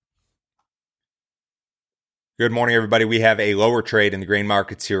Good morning, everybody. We have a lower trade in the grain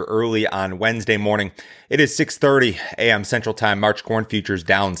markets here early on Wednesday morning. It is 6:30 a.m. Central Time. March corn futures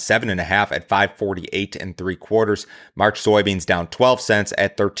down 7.5 at 548 3/4. March soybeans down 12 cents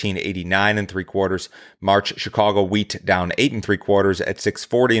at 13.89 3/4. March Chicago wheat down 8 3/4 at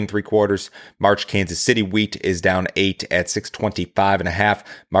 640 3/4. March Kansas City wheat is down 8 at 625.5.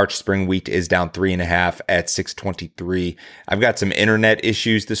 March spring wheat is down 3.5 at 623. I've got some internet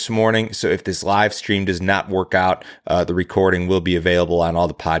issues this morning, so if this live stream does not work out, the recording will be available on all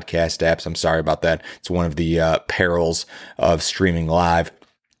the podcast apps. I'm sorry about that. It's one of the perils of streaming live.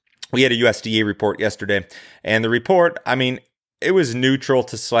 We had a USDA report yesterday, and the report, it was neutral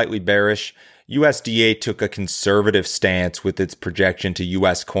to slightly bearish. USDA took a conservative stance with its projection to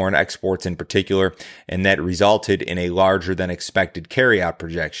U.S. corn exports in particular, and that resulted in a larger than expected carryout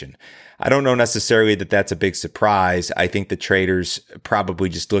projection. I don't know necessarily that that's a big surprise. I think the traders probably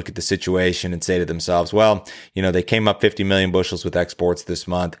just look at the situation and say to themselves, well, they came up 50 million bushels with exports this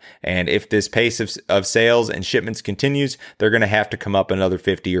month. And if this pace of sales and shipments continues, they're going to have to come up another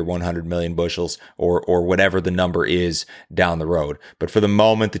 50 or 100 million bushels or whatever the number is down the road. But for the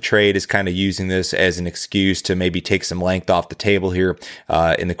moment, the trade is kind of using this as an excuse to maybe take some length off the table here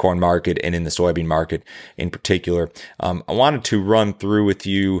in the corn market and in the soybean market in particular. I wanted to run through with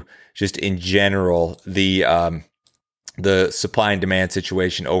you just in general, the supply and demand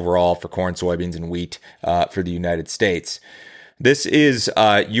situation overall for corn, soybeans, and wheat for the United States. This is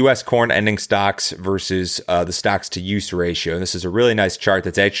U.S. corn ending stocks versus the stocks to use ratio. And this is a really nice chart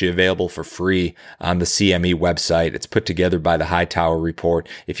that's actually available for free on the CME website. It's put together by the Hightower Report.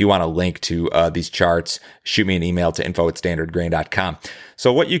 If you want a link to these charts, shoot me an email to info@standardgrain.com.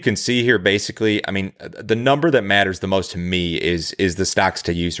 So what you can see here, basically, the number that matters the most to me is the stocks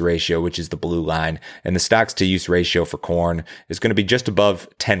to use ratio, which is the blue line. And the stocks to use ratio for corn is going to be just above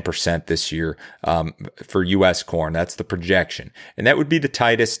 10% this year for U.S. corn. That's the projection. And that would be the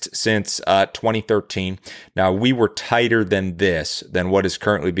tightest since 2013. Now, we were tighter than what is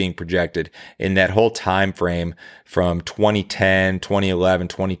currently being projected in that whole time frame from 2010, 2011,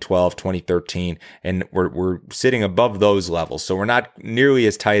 2012, 2013, and we're sitting above those levels. So we're not nearly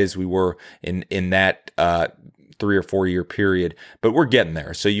as tight as we were in that 3 or 4 year period, but we're getting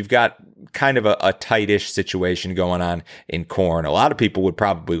there. So you've got kind of a tightish situation going on in corn. A lot of people would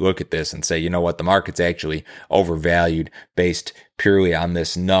probably look at this and say, you know what, the market's actually overvalued based purely on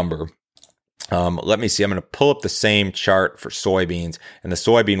this number. Let me see. I'm going to pull up the same chart for soybeans, and the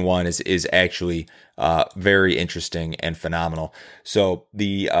soybean one is actually very interesting and phenomenal. So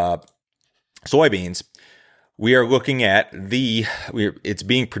the soybeans, we are looking at it's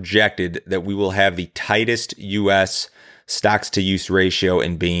being projected that we will have the tightest U.S. stocks to use ratio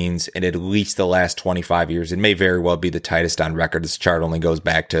in beans in at least the last 25 years. It may very well be the tightest on record. This chart only goes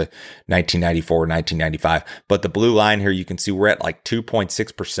back to 1994, 1995. But the blue line here, you can see we're at like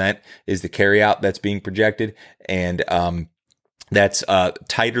 2.6% is the carryout that's being projected. And that's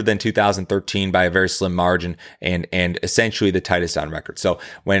tighter than 2013 by a very slim margin, and essentially the tightest on record. So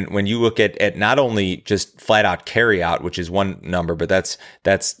when you look at not only just flat out carry out, which is one number, but that's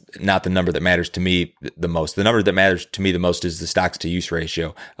not the number that matters to me the most. The number that matters to me the most is the stocks to use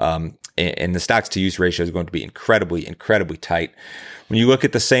ratio. And the stocks to use ratio is going to be incredibly, incredibly tight. When you look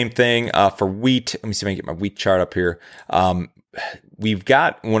at the same thing for wheat, let me see if I can get my wheat chart up here. We've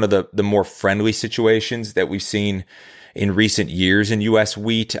got one of the more friendly situations that we've seen in recent years in U.S.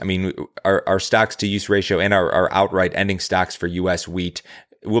 wheat. Our stocks to use ratio and our outright ending stocks for U.S. wheat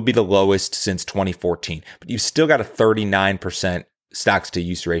will be the lowest since 2014. But you've still got a 39% stocks to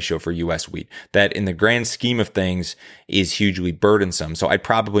use ratio for U.S. wheat. That in the grand scheme of things is hugely burdensome. So I'd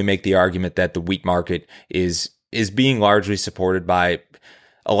probably make the argument that the wheat market is being largely supported by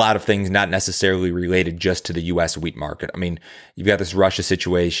a lot of things not necessarily related just to the U.S. wheat market. You've got this Russia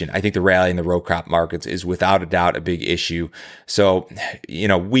situation. I think the rally in the row crop markets is without a doubt a big issue. So,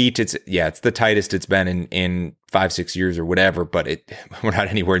 wheat, it's the tightest it's been in 5-6 years or whatever, but we're not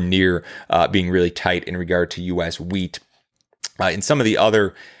anywhere near being really tight in regard to U.S. wheat. In some of the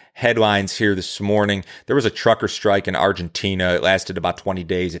other headlines here this morning, there was a trucker strike in Argentina. It lasted about 20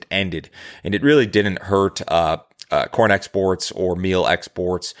 days. It ended, and it really didn't hurt corn exports or meal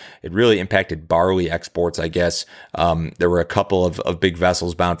exports. It really impacted barley exports, I guess. There were a couple of big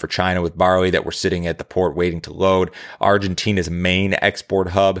vessels bound for China with barley that were sitting at the port waiting to load. Argentina's main export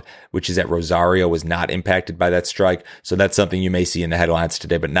hub, which is at Rosario, was not impacted by that strike. So that's something you may see in the headlines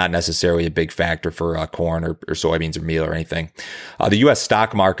today, but not necessarily a big factor for corn or soybeans or meal or anything. The U.S.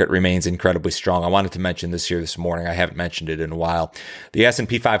 stock market remains incredibly strong. I wanted to mention this here this morning. I haven't mentioned it in a while. The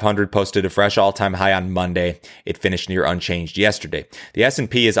S&P 500 posted a fresh all-time high on Monday. It finished near unchanged yesterday. The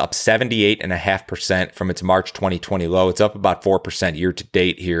S&P is up 78.5% from its March 2020 low. It's up about 4% year to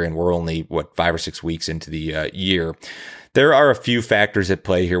date here, and we're only, 5 or 6 weeks into the year. There are a few factors at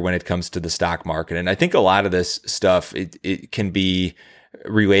play here when it comes to the stock market, and I think a lot of this stuff, it can be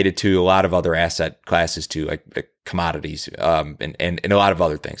related to a lot of other asset classes too, like commodities, and a lot of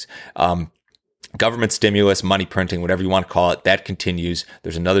other things. Government stimulus, money printing, whatever you want to call it, that continues.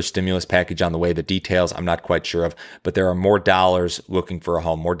 There's another stimulus package on the way. The details I'm not quite sure of, but there are more dollars looking for a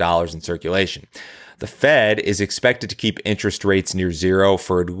home, more dollars in circulation. The Fed is expected to keep interest rates near zero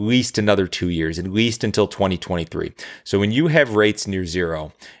for at least another 2 years, at least until 2023. So when you have rates near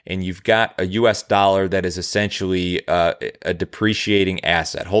zero and you've got a US dollar that is essentially a depreciating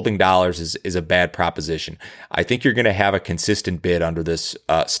asset, holding dollars is a bad proposition. I think you're going to have a consistent bid under this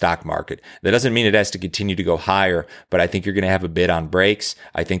stock market. That doesn't mean it has to continue to go higher, but I think you're going to have a bid on breaks.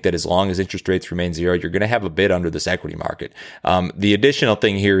 I think that as long as interest rates remain zero, you're going to have a bid under this equity market. The additional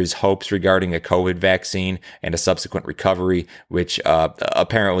thing here is hopes regarding a COVID vaccine and a subsequent recovery, which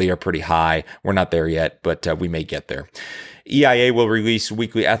apparently are pretty high. We're not there yet, but we may get there. EIA will release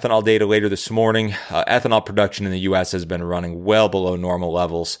weekly ethanol data later this morning. Ethanol production in the U.S. has been running well below normal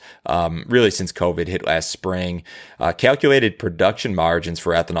levels, really since COVID hit last spring. Calculated production margins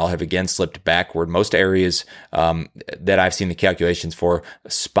for ethanol have again slipped backward. Most areas that I've seen the calculations for,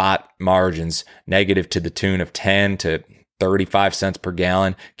 spot margins negative to the tune of 10 to 35 cents per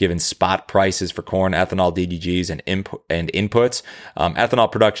gallon, given spot prices for corn, ethanol, DDGs, and inputs.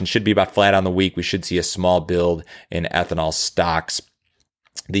 Ethanol production should be about flat on the week. We should see a small build in ethanol stocks.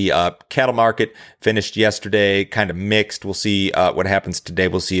 The cattle market finished yesterday kind of mixed. We'll see what happens today.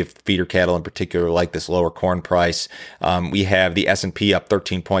 We'll see if feeder cattle in particular like this lower corn price. We have the S&P up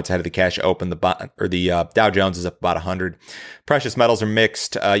 13 points ahead of the cash open. The Dow Jones is up about 100. Precious metals are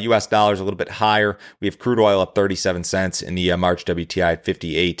mixed. U.S. dollars a little bit higher. We have crude oil up 37 cents in the March WTI at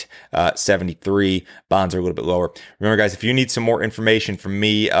 58.73. Bonds are a little bit lower. Remember, guys, if you need some more information from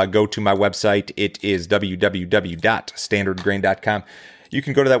me, go to my website. It is www.standardgrain.com. You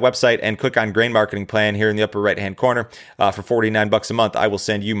can go to that website and click on Grain Marketing Plan here in the upper right-hand corner. For $49 a month, I will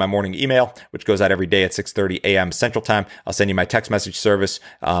send you my morning email, which goes out every day at 6:30 a.m. Central Time. I'll send you my text message service.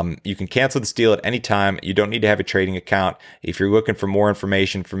 You can cancel this deal at any time. You don't need to have a trading account. If you're looking for more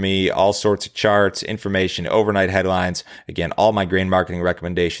information from me, all sorts of charts, information, overnight headlines, again, all my grain marketing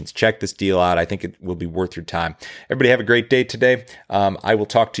recommendations, check this deal out. I think it will be worth your time. Everybody have a great day today. I will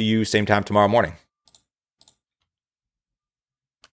talk to you same time tomorrow morning.